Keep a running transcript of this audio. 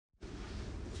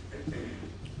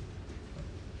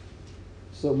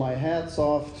So my hat's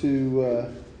off to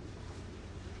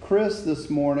Chris this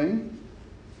morning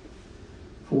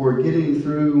for getting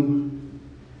through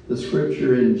the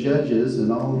scripture in Judges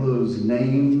and all those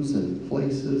names and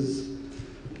places.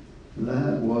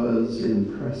 That was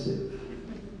impressive.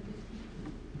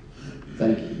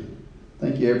 Thank you.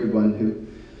 Thank you, everyone who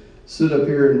stood up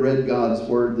here and read God's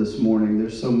Word this morning.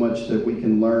 There's so much that we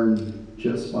can learn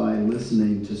just by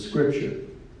listening to Scripture.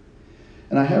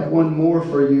 And I have one more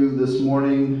for you this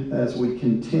morning as we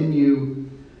continue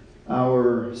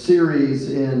our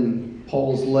series in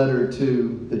Paul's letter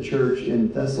to the church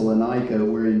in Thessalonica.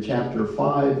 We're in chapter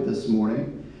 5 this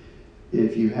morning.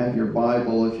 If you have your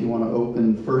Bible, if you want to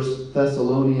open 1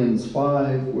 Thessalonians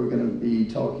 5, we're going to be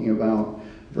talking about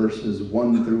verses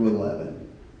 1 through 11.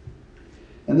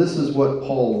 And this is what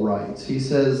Paul writes. He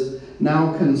says,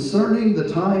 "Now concerning the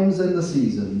times and the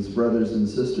seasons, brothers and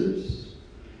sisters,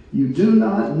 you do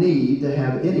not need to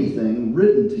have anything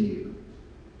written to you.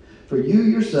 For you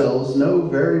yourselves know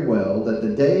very well that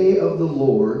the day of the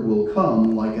Lord will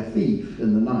come like a thief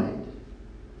in the night.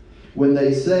 When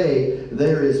they say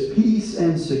there is peace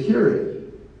and security,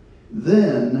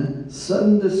 then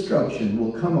sudden destruction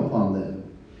will come upon them,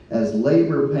 as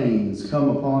labor pains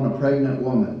come upon a pregnant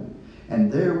woman, and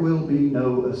there will be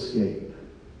no escape.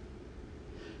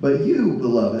 But you,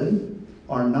 beloved,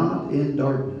 are not in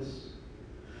darkness,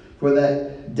 for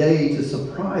that day to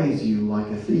surprise you like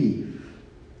a thief.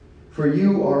 For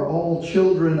you are all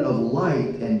children of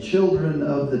light and children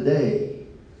of the day.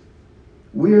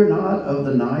 We are not of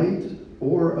the night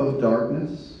or of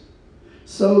darkness.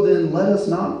 So then let us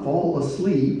not fall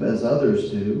asleep as others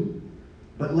do,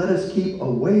 but let us keep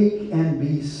awake and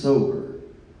be sober.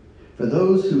 For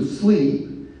those who sleep,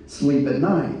 sleep at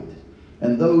night,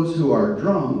 and those who are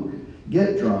drunk,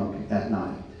 get drunk at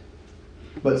night.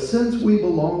 But since we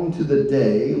belong to the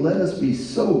day, let us be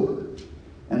sober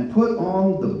and put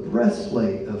on the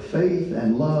breastplate of faith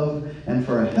and love, and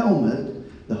for a helmet,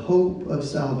 the hope of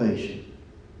salvation.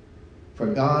 For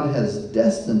God has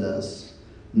destined us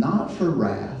not for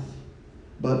wrath,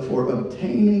 but for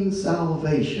obtaining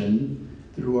salvation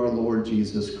through our Lord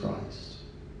Jesus Christ."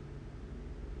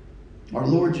 Our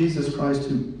Lord Jesus Christ,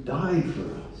 who died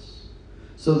for us,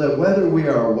 so that whether we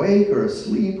are awake or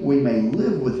asleep, we may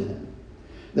live with him.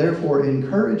 Therefore,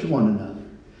 encourage one another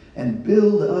and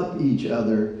build up each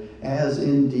other, as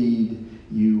indeed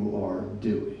you are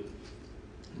doing.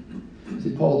 See,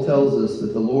 Paul tells us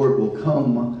that the Lord will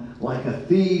come like a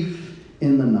thief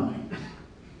in the night.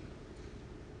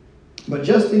 But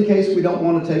just in case we don't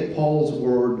want to take Paul's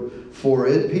word for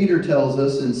it, Peter tells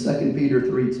us in 2 Peter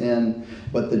 3:10,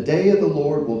 "But the day of the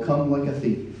Lord will come like a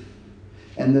thief,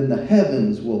 and then the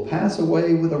heavens will pass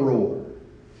away with a roar,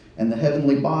 and the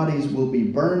heavenly bodies will be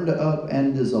burned up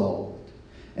and dissolved,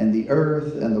 and the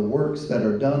earth and the works that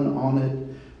are done on it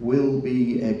will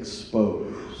be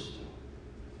exposed."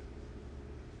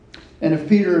 And if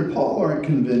Peter and Paul aren't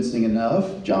convincing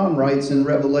enough, John writes in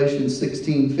Revelation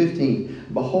 16:15,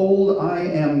 "Behold, I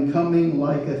am coming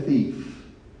like a thief.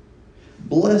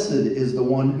 Blessed is the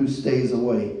one who stays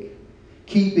awake,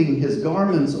 keeping his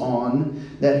garments on,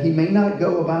 that he may not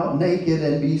go about naked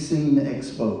and be seen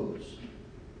exposed."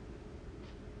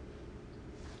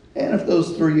 And if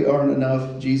those three aren't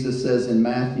enough, Jesus says in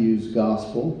Matthew's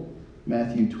Gospel,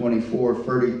 Matthew 24,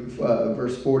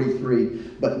 verse 43,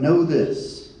 "But know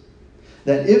this,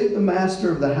 that if the master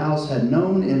of the house had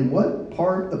known in what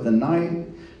part of the night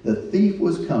the thief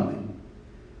was coming,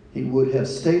 he would have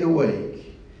stayed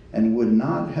awake and would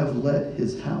not have let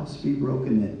his house be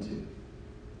broken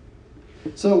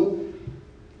into." So,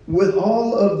 with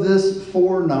all of this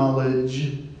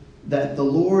foreknowledge that the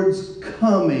Lord's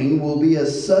coming will be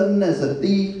as sudden as a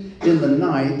thief in the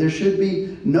night, there should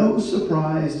be no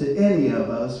surprise to any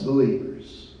of us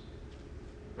believers.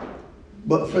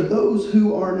 But for those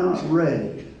who are not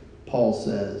ready, Paul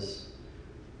says,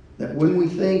 that when we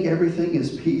think everything is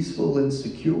peaceful and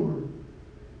secure,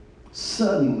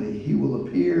 suddenly he will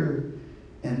appear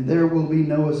and there will be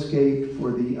no escape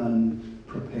for the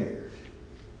unprepared.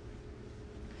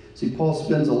 See, Paul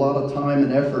spends a lot of time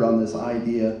and effort on this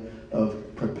idea of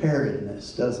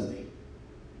preparedness, doesn't he?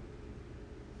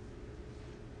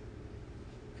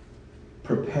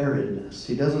 Preparedness.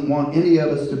 He doesn't want any of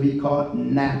us to be caught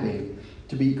napping,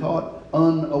 to be caught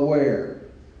unaware.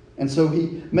 And so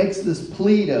he makes this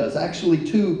plea to us, actually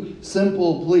two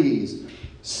simple pleas.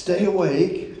 Stay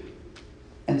awake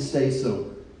and stay sober.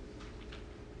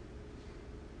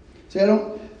 See, I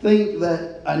don't think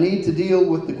that I need to deal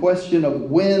with the question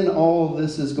of when all of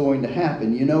this is going to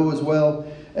happen. You know as well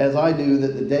as I do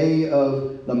that the day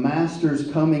of the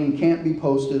Master's coming can't be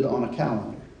posted on a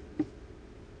calendar.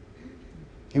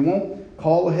 He won't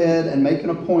call ahead and make an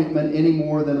appointment any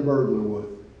more than a burglar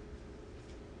would.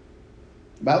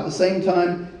 About the same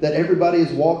time that everybody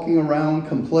is walking around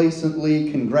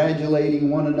complacently congratulating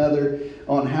one another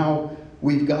on how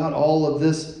we've got all of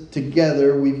this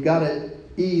together, we've got it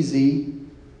easy,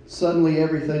 suddenly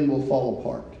everything will fall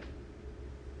apart.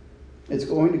 It's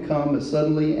going to come as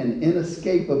suddenly and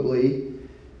inescapably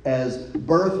as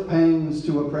birth pangs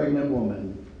to a pregnant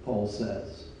woman, Paul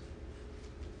says.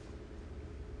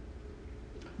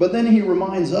 But then he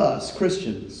reminds us,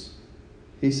 Christians,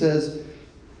 he says,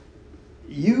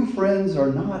 you, friends, are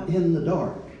not in the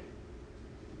dark.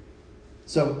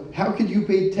 So how could you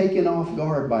be taken off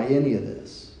guard by any of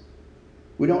this?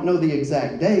 We don't know the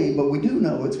exact day, but we do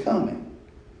know it's coming.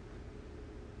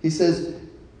 He says,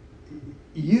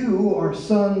 you are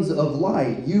sons of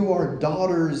light. You are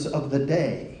daughters of the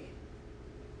day.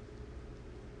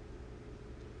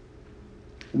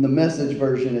 In the Message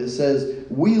version, it says,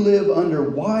 we live under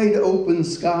wide open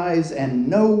skies and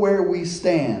know where we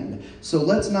stand. So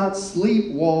let's not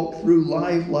sleepwalk through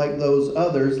life like those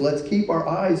others. Let's keep our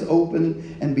eyes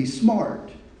open and be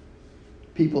smart.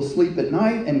 People sleep at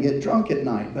night and get drunk at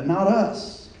night, but not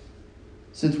us.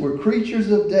 Since we're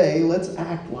creatures of day, let's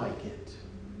act like it.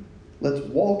 Let's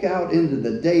walk out into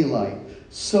the daylight,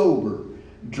 sober,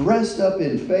 dressed up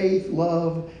in faith,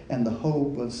 love, and the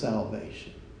hope of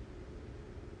salvation.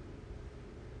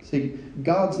 See,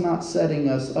 God's not setting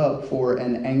us up for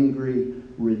an angry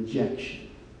rejection.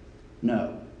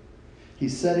 No.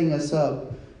 He's setting us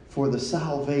up for the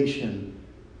salvation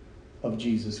of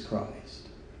Jesus Christ.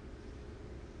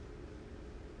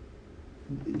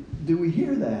 Do we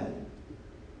hear that?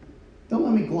 Don't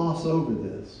let me gloss over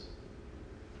this.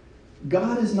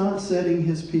 God is not setting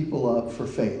his people up for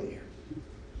failure.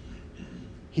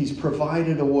 He's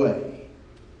provided a way.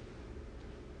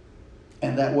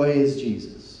 And that way is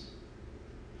Jesus.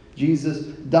 Jesus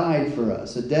died for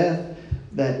us, a death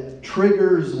that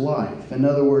triggers life. In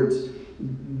other words,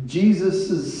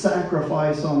 Jesus'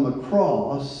 sacrifice on the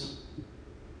cross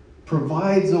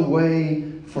provides a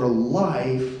way for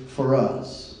life for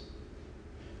us.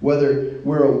 Whether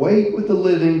we're awake with the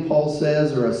living, Paul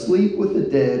says, or asleep with the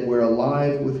dead, we're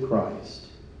alive with Christ.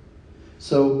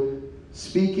 So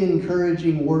speak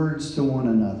encouraging words to one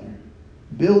another.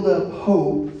 Build up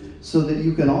hope so that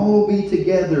you can all be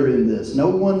together in this. No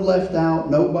one left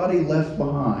out, nobody left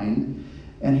behind.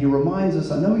 And he reminds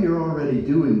us, I know you're already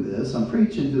doing this. I'm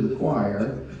preaching to the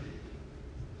choir.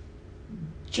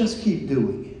 Just keep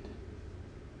doing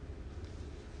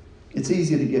it. It's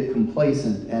easy to get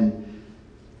complacent and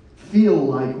feel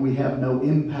like we have no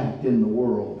impact in the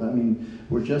world. I mean,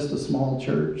 we're just a small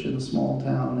church in a small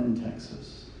town in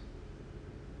Texas.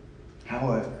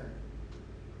 However,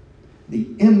 the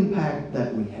impact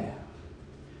that we have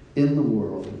in the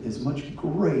world is much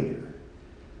greater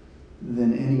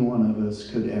than any one of us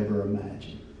could ever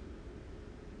imagine.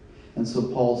 And so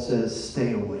Paul says,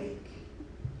 stay awake.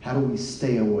 How do we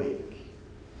stay awake?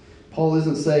 Paul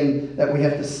isn't saying that we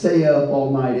have to stay up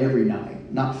all night every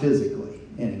night, not physically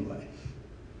anyway.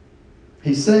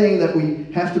 He's saying that we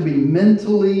have to be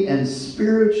mentally and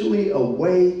spiritually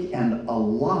awake and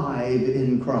alive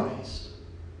in Christ.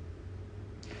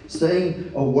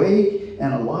 Staying awake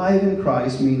and alive in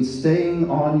Christ means staying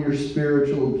on your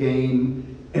spiritual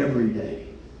game every day.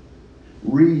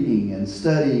 Reading and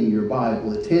studying your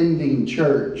Bible, attending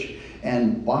church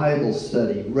and Bible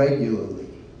study regularly.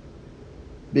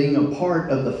 Being a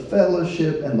part of the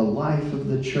fellowship and the life of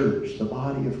the church, the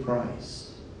body of Christ.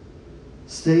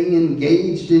 Staying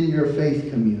engaged in your faith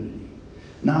community.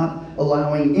 Not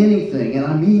allowing anything, and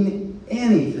I mean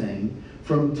anything,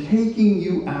 from taking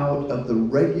you out of the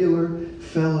regular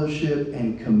fellowship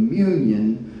and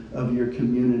communion of your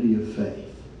community of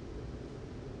faith.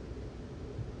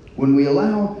 When we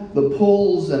allow the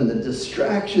pulls and the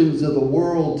distractions of the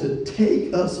world to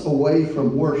take us away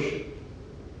from worship,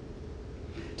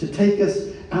 to take us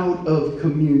out of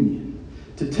communion,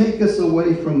 to take us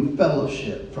away from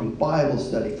fellowship, from Bible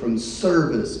study, from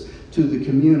service to the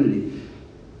community,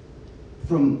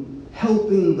 from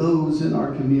helping those in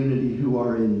our community who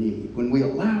are in need. When we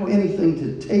allow anything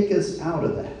to take us out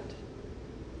of that,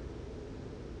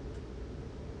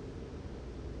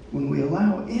 when we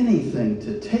allow anything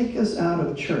to take us out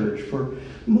of church for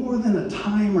more than a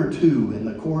time or two in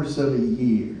the course of a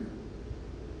year,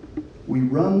 we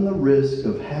run the risk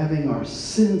of having our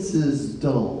senses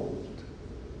dulled,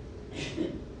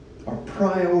 our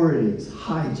priorities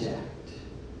hijacked,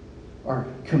 our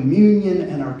communion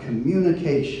and our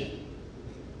communication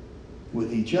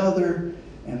with each other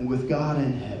and with God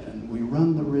in heaven. We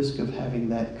run the risk of having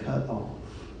that cut off.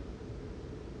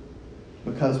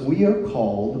 Because we are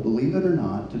called, believe it or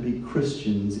not, to be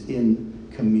Christians in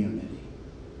community.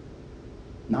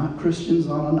 Not Christians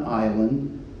on an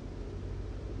island,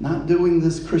 not doing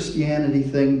this Christianity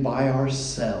thing by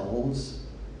ourselves,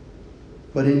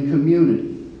 but in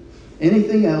community.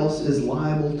 Anything else is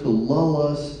liable to lull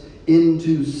us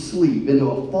into sleep, into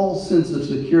a false sense of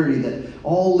security that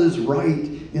all is right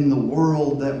in the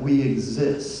world that we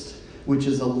exist, which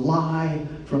is a lie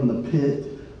from the pit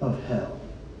of hell.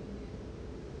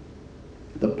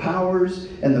 The powers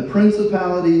and the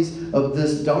principalities of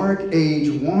this dark age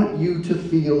want you to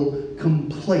feel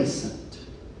complacent.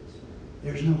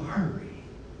 There's no hurry.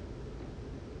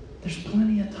 There's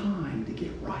plenty of time to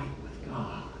get right with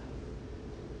God.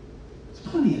 There's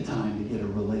plenty of time to get a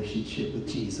relationship with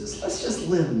Jesus. Let's just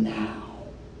live now.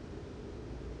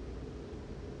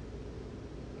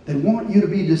 They want you to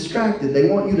be distracted. They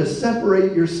want you to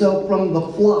separate yourself from the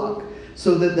flock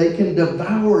so that they can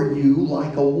devour you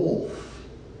like a wolf.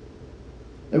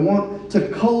 They want to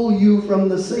cull you from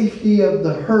the safety of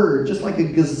the herd, just like a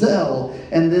gazelle,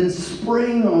 and then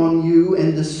spring on you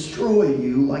and destroy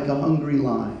you like a hungry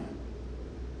lion.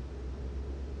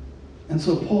 And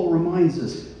so Paul reminds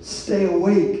us, stay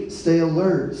awake, stay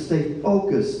alert, stay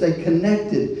focused, stay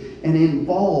connected and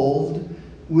involved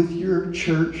with your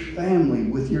church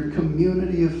family, with your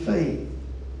community of faith.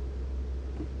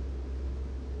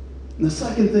 And the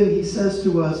second thing he says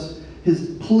to us,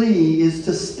 his plea is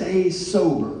to stay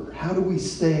sober. How do we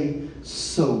stay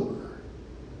sober?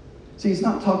 See, he's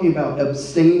not talking about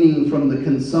abstaining from the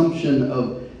consumption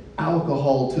of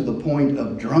alcohol to the point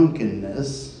of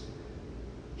drunkenness.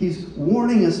 He's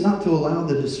warning us not to allow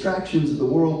the distractions of the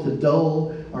world to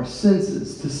dull our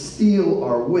senses, to steal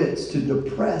our wits, to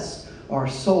depress our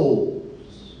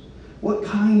souls. What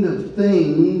kind of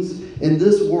things in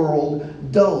this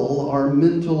world dull our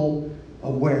mental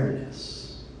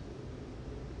awareness?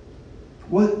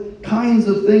 What kinds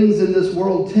of things in this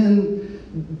world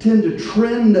tend to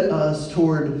trend us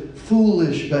toward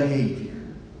foolish behavior?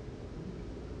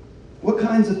 What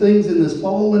kinds of things in this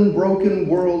fallen, broken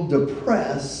world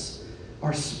depress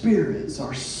our spirits,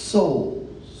 our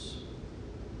souls?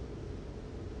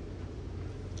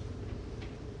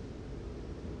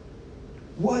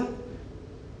 What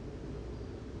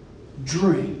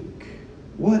drink,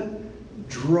 what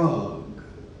drug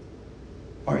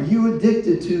are you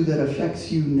addicted to that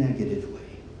affects you negatively?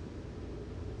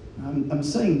 I'm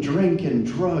saying drink and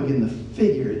drug in the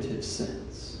figurative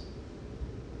sense.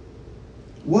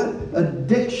 What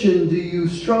addiction do you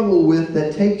struggle with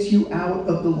that takes you out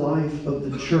of the life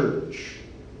of the church,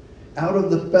 out of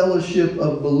the fellowship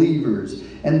of believers,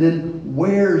 and then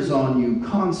wears on you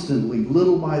constantly,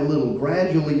 little by little,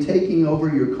 gradually taking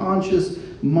over your conscious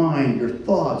mind, your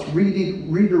thoughts,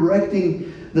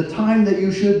 redirecting the time that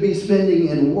you should be spending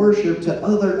in worship to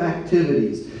other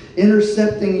activities,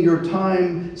 intercepting your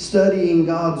time studying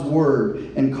God's Word,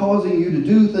 and causing you to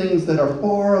do things that are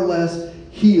far less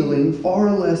healing, far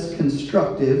less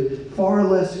constructive, far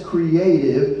less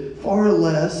creative, far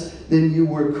less than you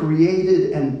were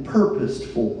created and purposed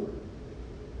for?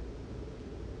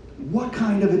 What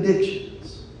kind of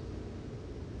addictions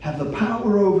have the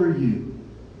power over you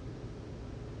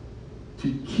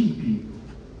to keep you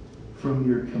from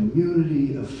your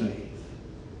community of faith?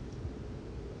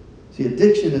 See,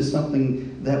 addiction is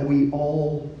something that we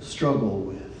all struggle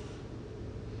with.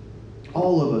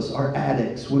 All of us are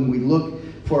addicts when we look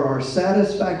for our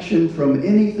satisfaction from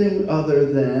anything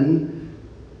other than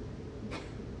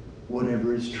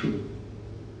whatever is true,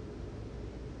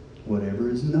 whatever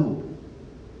is noble,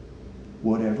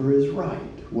 whatever is right,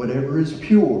 whatever is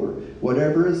pure,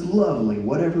 whatever is lovely,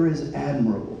 whatever is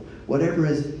admirable, whatever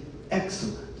is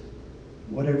excellent,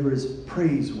 whatever is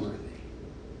praiseworthy.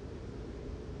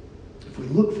 If we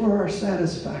look for our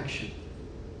satisfaction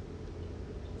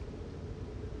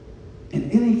in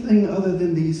anything other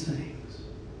than these things,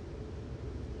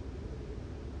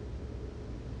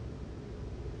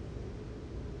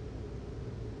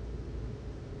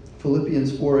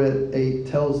 Philippians 4:8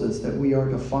 tells us that we are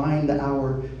to find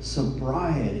our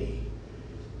sobriety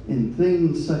in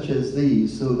things such as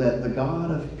these, so that the God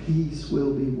of peace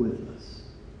will be with us.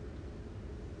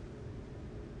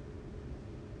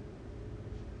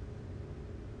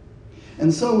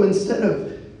 And so instead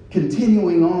of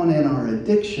continuing on in our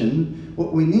addiction,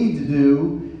 what we need to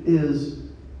do is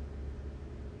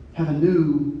have a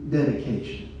new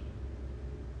dedication.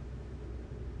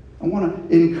 I want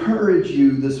to encourage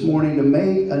you this morning to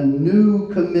make a new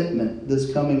commitment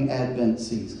this coming Advent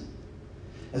season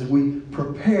as we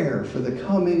prepare for the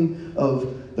coming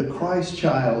of the Christ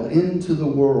child into the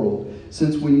world,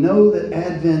 since we know that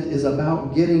Advent is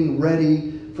about getting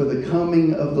ready for for the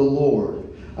coming of the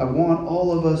Lord. I want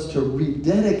all of us to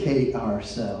rededicate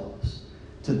ourselves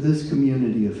to this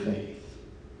community of faith,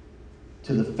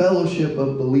 to the fellowship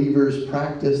of believers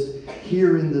practiced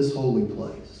here in this holy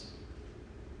place,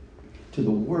 to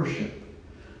the worship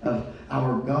of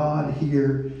our God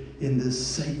here in this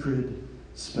sacred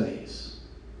space.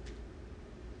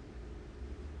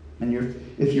 And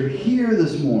if you're here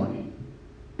this morning,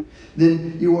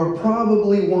 then you are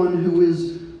probably one who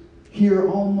is here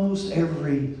almost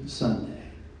every Sunday.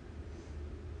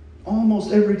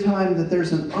 Almost every time that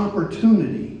there's an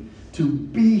opportunity to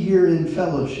be here in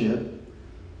fellowship,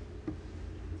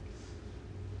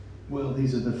 well,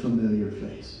 these are the familiar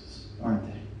faces, aren't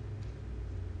they?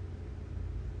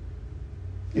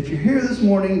 If you're here this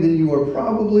morning, then you are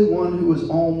probably one who is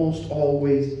almost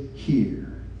always here.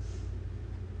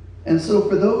 And so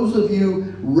for those of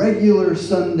you regular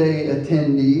Sunday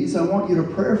attendees, I want you to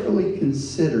prayerfully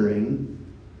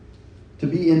to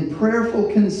be in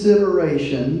prayerful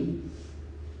consideration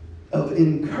of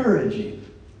encouraging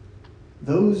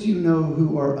those you know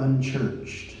who are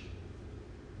unchurched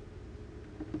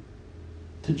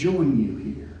to join you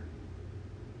here.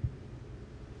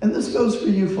 And this goes for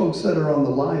you folks that are on the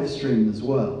live stream as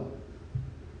well.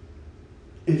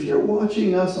 If you're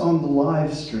watching us on the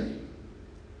live stream,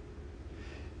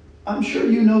 I'm sure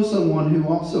you know someone who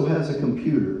also has a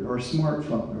computer or a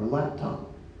smartphone or a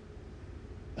laptop,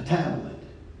 a tablet.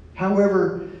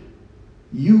 However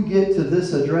you get to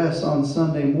this address on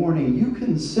Sunday morning, you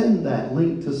can send that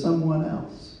link to someone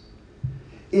else.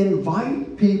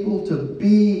 Invite people to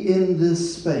be in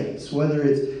this space, whether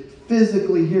it's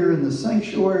physically here in the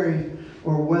sanctuary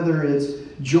or whether it's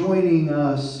joining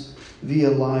us via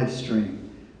live stream.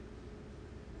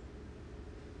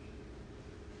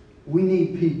 We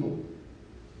need people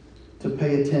to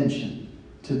pay attention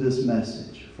to this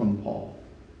message from Paul.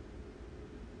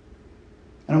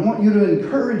 And I want you to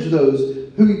encourage those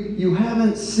who you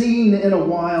haven't seen in a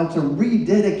while to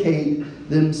rededicate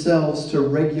themselves to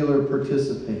regular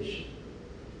participation.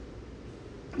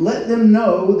 Let them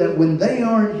know that when they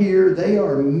aren't here, they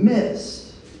are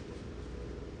missed,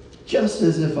 just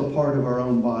as if a part of our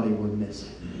own body were missing.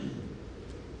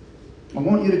 I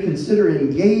want you to consider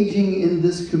engaging in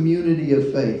this community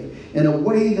of faith in a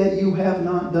way that you have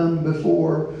not done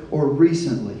before or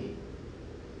recently.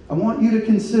 I want you to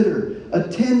consider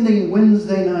attending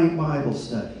Wednesday night Bible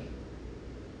study.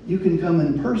 You can come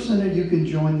in person or you can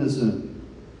join the Zoom.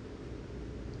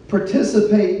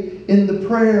 Participate in the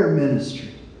prayer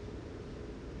ministry.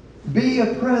 Be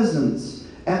a presence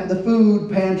at the food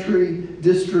pantry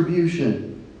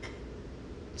distribution.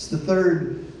 It's the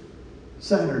third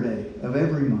Saturday of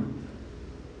every month.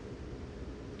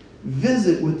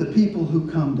 Visit with the people who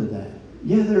come to that.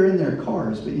 Yeah, they're in their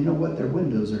cars, but you know what? Their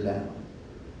windows are down.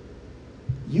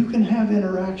 You can have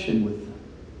interaction with them.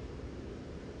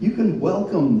 You can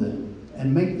welcome them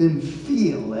and make them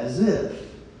feel as if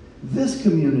this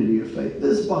community of faith,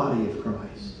 this body of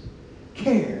Christ,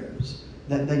 cares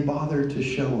that they bother to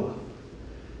show up.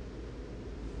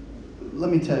 Let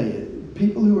me tell you,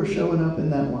 people who are showing up in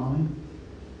that line,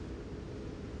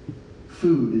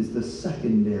 food is the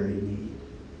secondary need.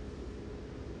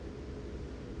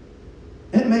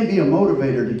 It may be a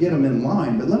motivator to get them in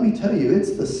line, but let me tell you,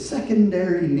 it's the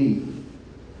secondary need.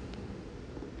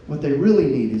 What they really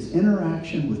need is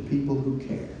interaction with people who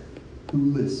care,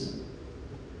 who listen.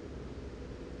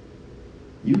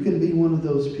 You can be one of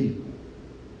those people.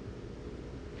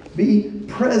 Be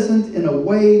present in a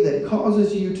way that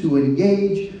causes you to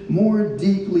engage more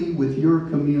deeply with your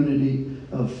community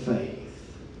of faith.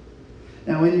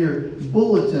 Now, in your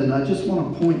bulletin, I just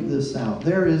want to point this out.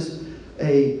 There is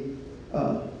an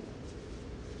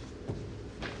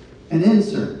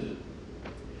insert,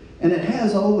 and it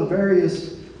has all the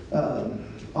various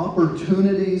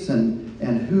opportunities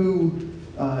and who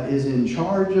is in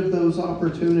charge of those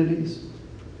opportunities.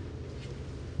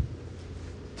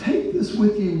 Take this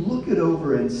with you, look it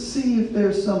over, and see if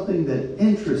there's something that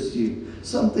interests you,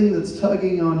 something that's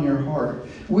tugging on your heart,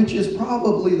 which is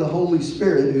probably the Holy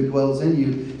Spirit who dwells in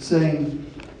you, saying,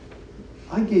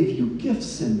 I gave you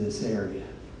gifts in this area.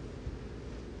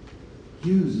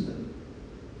 Use them.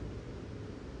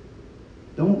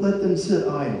 Don't let them sit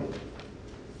idle.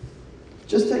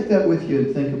 Just take that with you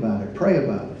and think about it. Pray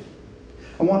about it.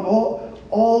 I want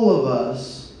all of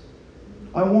us,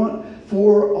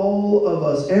 for all of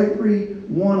us, every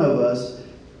one of us,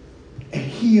 a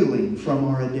healing from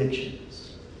our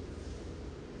addictions.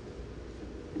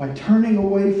 By turning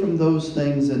away from those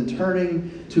things and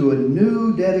turning to a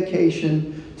new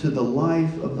dedication to the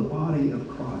life of the body of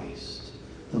Christ.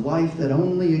 The life that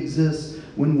only exists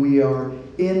when we are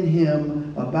in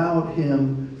Him, about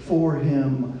Him, for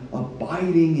Him,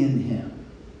 abiding in Him.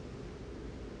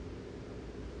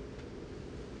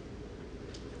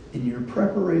 In your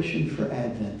preparation for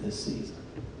Advent this season,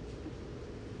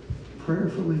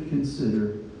 prayerfully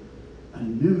consider a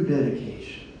new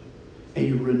dedication,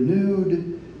 a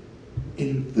renewed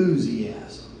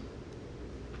enthusiasm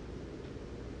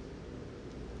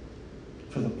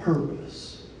for the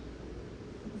purpose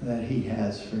that He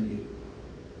has for you.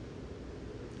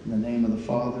 In the name of the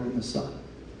Father, and the Son,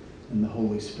 and the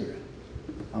Holy Spirit.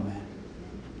 Amen.